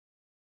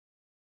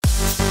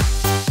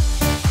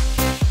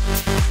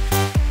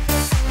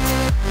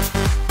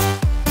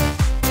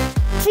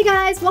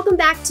guys, welcome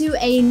back to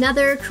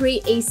another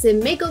Create a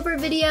Sim Makeover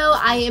video.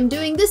 I am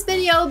doing this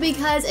video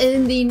because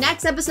in the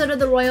next episode of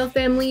the Royal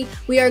Family,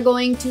 we are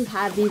going to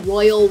have the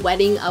royal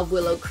wedding of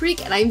Willow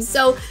Creek, and I'm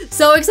so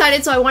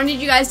excited. So I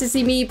wanted you guys to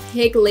see me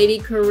pick Lady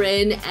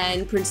Corinne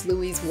and Prince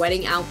Louis's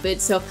wedding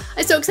outfit. So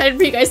I'm so excited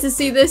for you guys to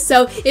see this.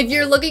 So if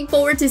you're looking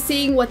forward to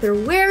seeing what they're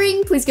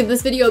wearing, please give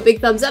this video a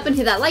big thumbs up and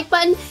hit that like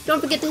button. Don't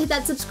forget to hit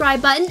that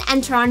subscribe button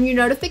and turn on your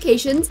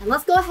notifications. And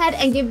let's go ahead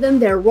and give them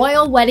their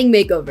royal wedding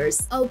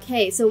makeovers.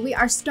 Okay, so we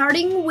are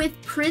starting with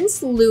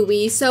Prince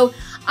Louis. So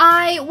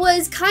I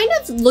was kind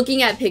of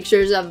looking at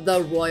pictures of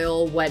the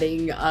royal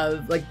wedding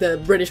of like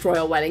the British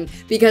royal wedding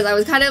because I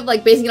was kind of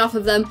like basing it off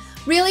of them.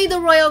 Really, the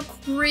Royal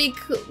Creek,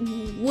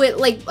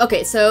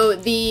 okay, so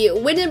the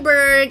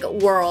Windenburg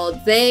world,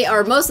 they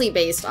are mostly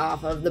based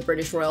off of the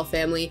British royal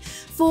family.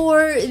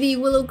 For the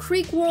Willow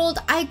Creek world,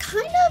 I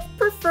kind of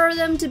prefer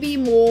them to be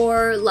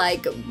more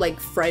like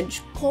French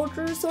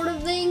culture sort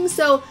of thing.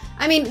 So,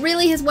 I mean,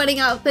 really his wedding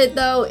outfit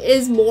though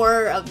is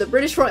more of the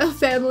British royal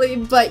family,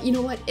 but you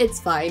know what?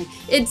 It's fine.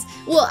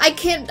 Well, I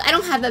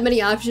don't have that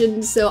many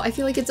options, so I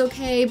feel like it's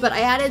okay, but I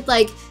added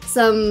like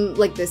some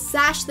this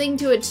sash thing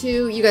to it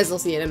too. You guys will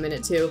see in a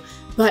minute too,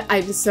 but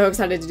I'm so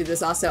excited to do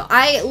this also.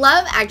 I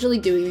love actually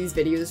doing these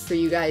videos for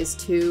you guys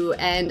too,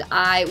 and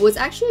I was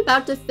actually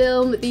about to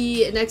film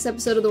the next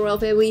episode of the Royal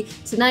Family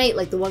tonight,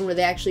 like the one where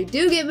they actually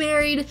do get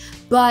married,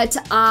 but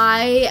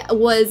I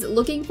was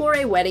looking for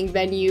a wedding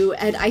venue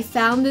and I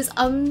found this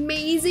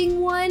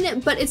amazing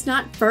one, but it's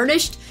not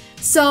furnished.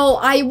 So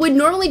I would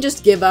normally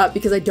just give up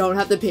because I don't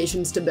have the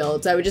patience to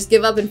build. So I would just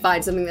give up and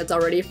find something that's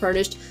already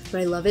furnished,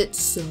 but I love it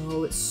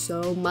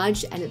so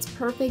much and it's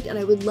perfect, and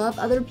I would love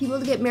other people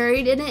to get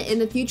married in it in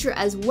the future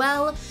as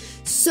well.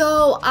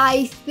 So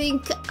I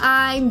think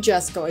I'm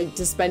just going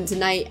to spend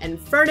tonight and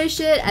furnish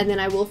it, and then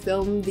I will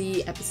film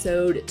the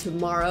episode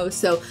tomorrow.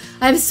 So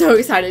I'm so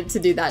excited to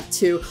do that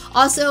too.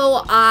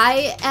 Also,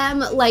 I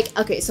am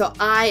okay, so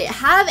I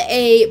have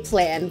a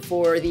plan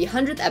for the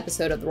 100th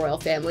episode of the Royal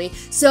Family.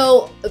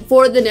 So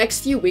for the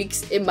next few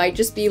weeks, it might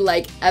just be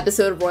like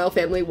episode of Royal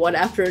Family one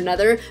after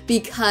another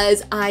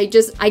because I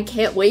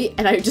can't wait,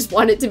 and I just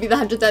want it to be the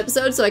 100th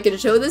episode so I can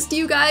show this to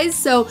you guys.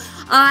 So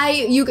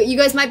you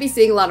guys might be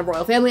seeing a lot of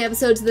Royal Family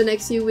episodes the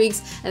next few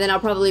weeks, and then I'll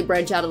probably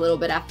branch out a little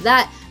bit after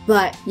that.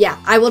 But yeah,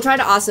 I will try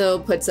to also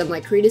put some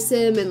like Create a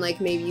Sim and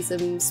like maybe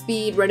some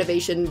speed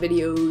renovation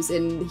videos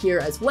in here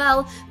as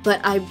well.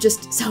 But I'm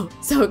just so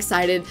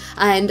excited.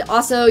 And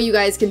also you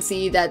guys can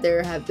see that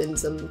there have been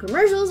some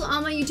commercials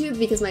on my YouTube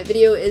because my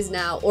video is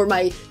now, or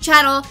my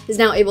channel is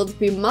now able to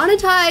be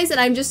monetized, and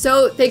I'm just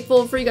so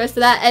thankful for you guys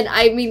for that. And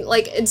I mean,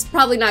 like, it's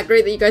probably not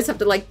great that you guys have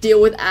to like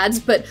deal with ads,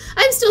 but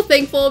I'm still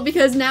thankful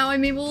because now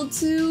I'm able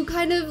to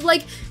kind of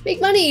like make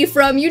money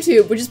from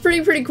YouTube, which is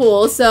pretty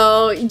cool.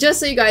 So just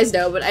so you guys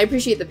know, but I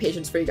appreciate the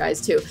patience for you guys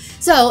too.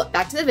 So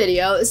back to the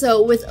video.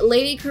 So with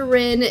Lady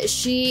Corinne,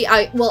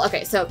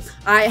 okay, so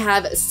I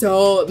have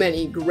so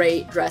many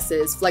great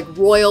dresses, like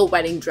royal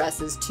wedding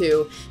dresses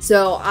too.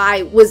 So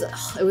it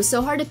was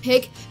so hard to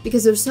pick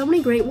because there's so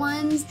many great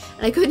ones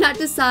and I could not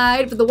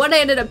decide, but the one I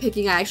ended up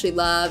picking I actually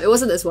love. It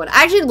wasn't this one.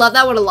 I actually love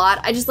that one a lot.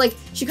 I just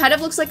she kind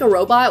of looks like a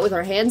robot with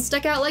her hands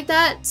stuck out like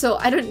that. So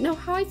I don't know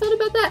how I felt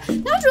about that.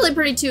 That was really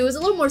pretty too. It was a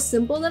little more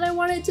simple than I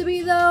wanted it to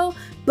be though.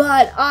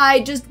 But I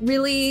just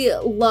really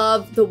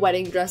love the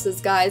wedding dresses,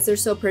 guys. They're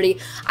so pretty.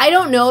 I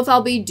don't know if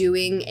I'll be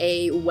doing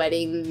a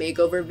wedding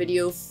makeover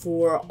video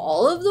for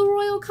all of the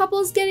royal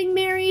couples getting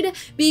married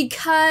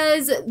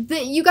because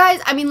you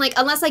guys, I mean, like,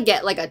 unless I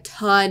get like a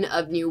ton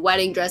of new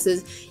wedding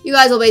dresses, you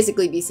guys will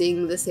basically be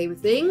seeing the same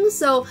thing.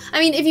 So, I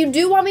mean, if you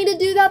do want me to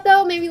do that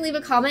though, maybe leave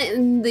a comment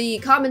in the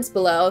comments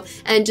below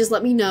and just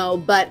let me know.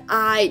 But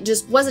I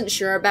just wasn't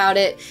sure about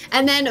it.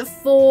 And then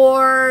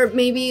for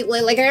maybe,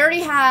 like I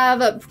already have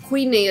a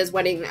Queen Naya's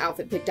wedding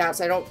outfit picked out,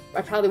 so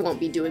I probably won't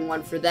be doing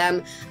one for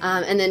them.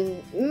 And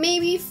then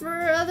maybe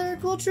for other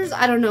cultures,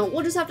 I don't know.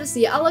 We'll just have to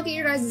see. I'll look at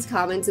your guys'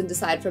 comments and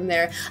decide from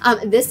there.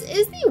 This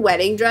is the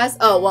wedding dress.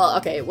 Oh, well,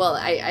 okay. Well,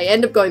 I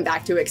end up going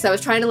back to it because I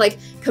was trying to like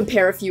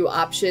compare a few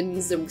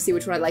options and see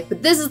which one I like,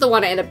 but this is the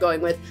one I end up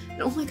going with.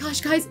 And oh my gosh,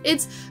 guys,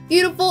 it's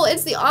beautiful.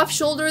 It's the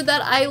off-shoulder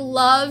that I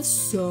love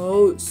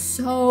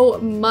so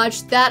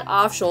much. That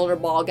off-shoulder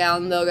ball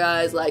gown though,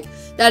 guys, like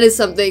that is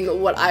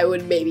something what I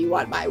would maybe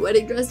want my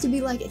wedding dress to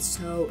be like. It's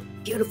so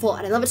beautiful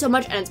and I love it so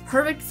much, and it's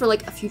perfect for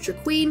like a future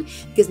queen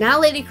because now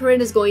Lady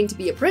Corinne is going to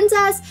be a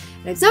princess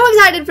and I'm so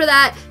excited for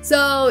that.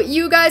 So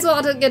you guys will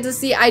also get to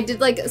see I did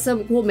like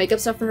some cool makeup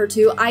stuff for her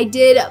too. I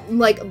did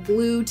like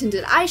blue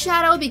tinted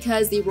eyeshadow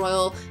because the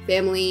royal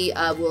family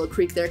Willow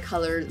Creek, their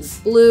color is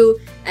blue,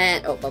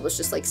 and oh, Bubba's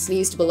just like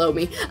sneezed below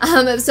me.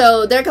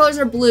 So their colors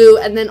are blue,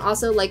 and then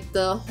also like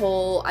the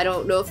whole, I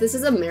don't know if this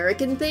is an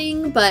American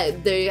thing,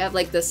 but they have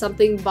like the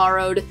something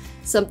borrowed,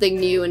 something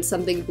new, and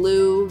something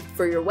blue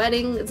for your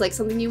wedding. It's like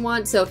something you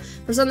want. So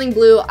for something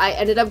blue, I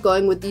ended up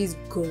going with these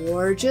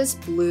gorgeous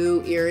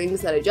blue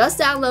earrings that I just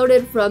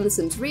downloaded from the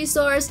Sims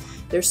resource.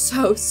 They're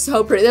so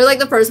pretty. They're like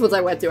the first ones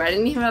I went through. I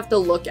didn't even have to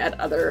look at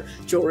other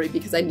jewelry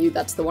because I knew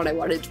that's the one I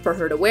wanted for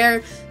her to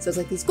wear. So it's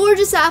like these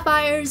gorgeous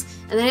sapphires,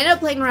 and then I ended up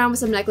playing around with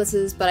some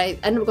necklaces, but I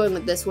ended up going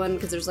with this one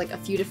because there's like a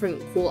few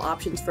different cool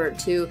options for it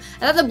too.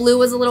 I thought the blue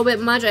was a little bit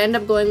much. I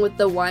ended up going with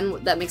the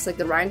one that makes like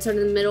the rhinestone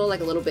in the middle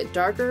like a little bit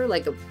darker,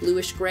 like a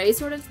bluish gray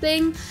sort of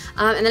thing.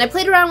 And then I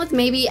played around with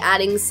maybe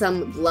adding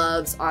some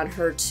gloves on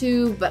her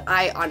too, but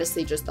I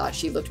honestly just thought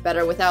she looked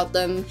better without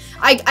them.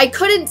 I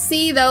couldn't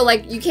see though,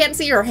 like you can't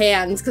see her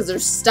hands because they're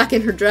stuck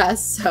in her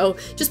dress, so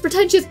just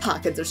pretend she has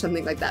pockets or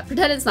something like that.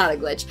 Pretend it's not a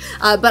glitch.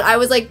 But I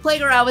was like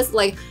playing around with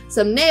like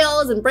some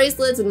nails and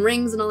bracelets and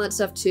rings and all that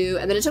stuff too,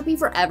 and then it took me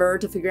forever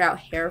to figure out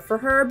hair for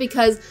her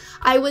because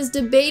I was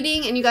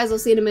debating, and you guys will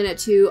see in a minute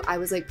too, I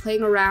was like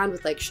playing around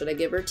with like, should I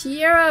give her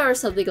tiara or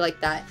something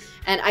like that,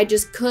 and I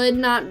just could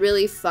not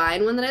really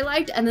find one that I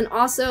liked. And then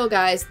also,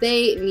 guys,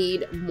 they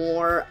need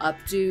more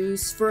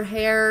updos for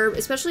hair,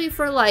 especially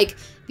for like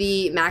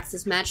the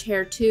Maxis Match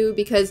hair too,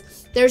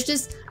 because there's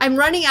just, I'm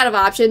running out of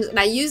options, and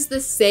I use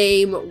the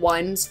same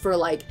ones for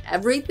like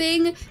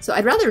everything, so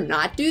I'd rather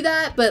not do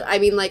that. But I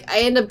mean, like,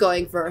 I end up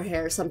going for her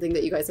hair, something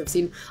that you guys have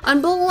seen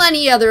on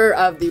plenty other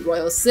of the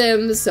Royal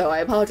Sims, so I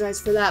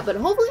apologize for that, but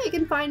hopefully I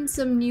can find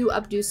some new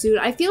updos soon.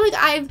 I feel like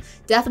I've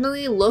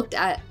definitely looked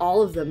at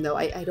all of them though.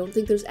 I don't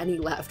think there's any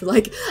left.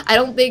 Like, I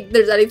don't think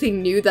there's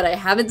anything new that I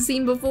haven't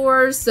seen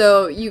before,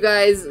 so you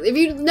guys, if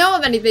you know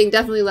of anything,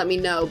 definitely let me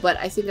know. But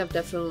I think I've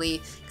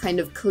definitely kind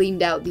of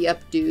cleaned out the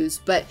updos.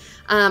 But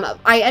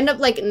I end up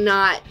like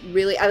not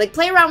really, I like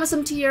play around with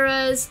some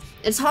tiaras.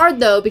 It's hard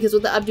though because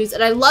with the updos,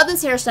 and I love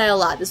this hairstyle a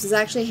lot. This was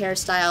actually a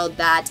hairstyle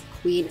that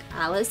Queen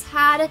Alice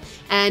had,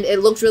 and it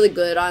looked really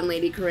good on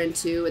Lady Corinne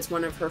too. It's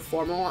one of her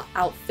formal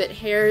outfit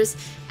hairs,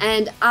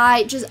 and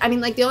I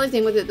mean, like, the only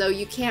thing with it though,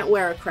 you can't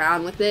wear a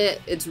crown with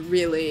it. It's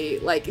really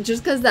like,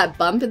 just because that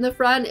bump in the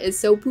front is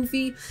so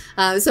poofy,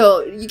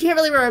 so you can't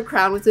really wear a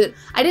crown with it.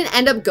 I didn't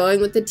end up going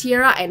with the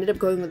tiara. I ended up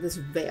going with this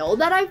veil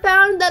that I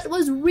found that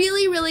was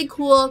really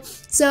cool.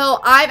 So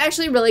I'm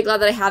actually really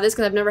glad that I have this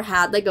because I've never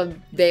had like a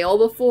veil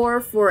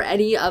before for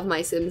any of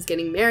my Sims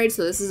getting married,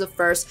 so this is a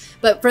first.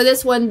 But for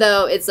this one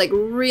though, it's like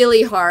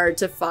really hard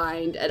to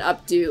find an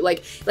updo.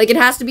 Like it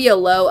has to be a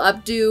low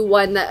updo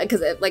one, that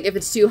because like if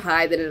it's too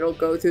high then it'll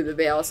go through the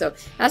veil, so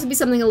it has to be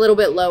something a little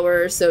bit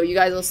lower. So you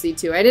guys will see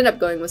too, I ended up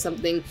going with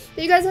something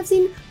that you guys have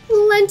seen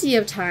plenty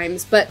of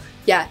times. But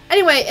yeah,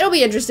 anyway, it'll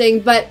be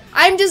interesting. But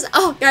I'm just,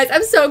 oh guys,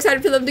 I'm so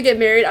excited for them to get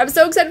married. I'm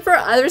so excited for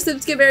other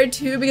Sims to get married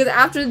too, because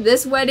after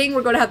this wedding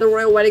we're going to have the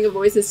royal wedding of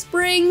Oasis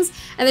Springs,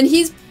 and then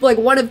he's like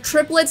one of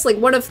triplets, like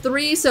one of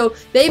 3, so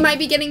they might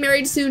be getting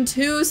married soon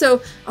too.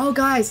 So oh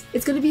guys,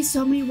 it's gonna be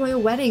so many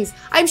royal weddings.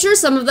 I'm sure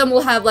some of them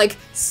will have like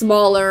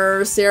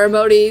smaller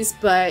ceremonies,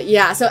 but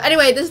yeah. So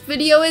anyway, this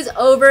video is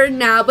over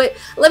now, but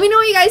let me know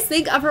what you guys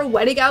think of her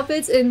wedding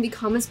outfits in the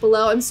comments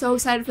below. I'm so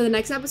excited for the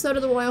next episode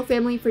of the royal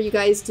family for you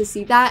guys to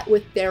see that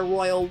with their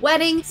royal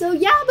wedding. So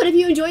yeah, but if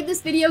you enjoyed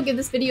this video, give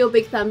this video a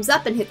big thumbs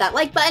up and hit that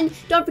like button.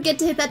 Don't forget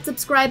to hit that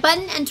subscribe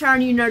button and turn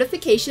on your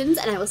notifications,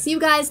 and I will see you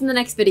guys in the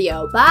next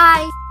video.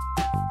 Bye!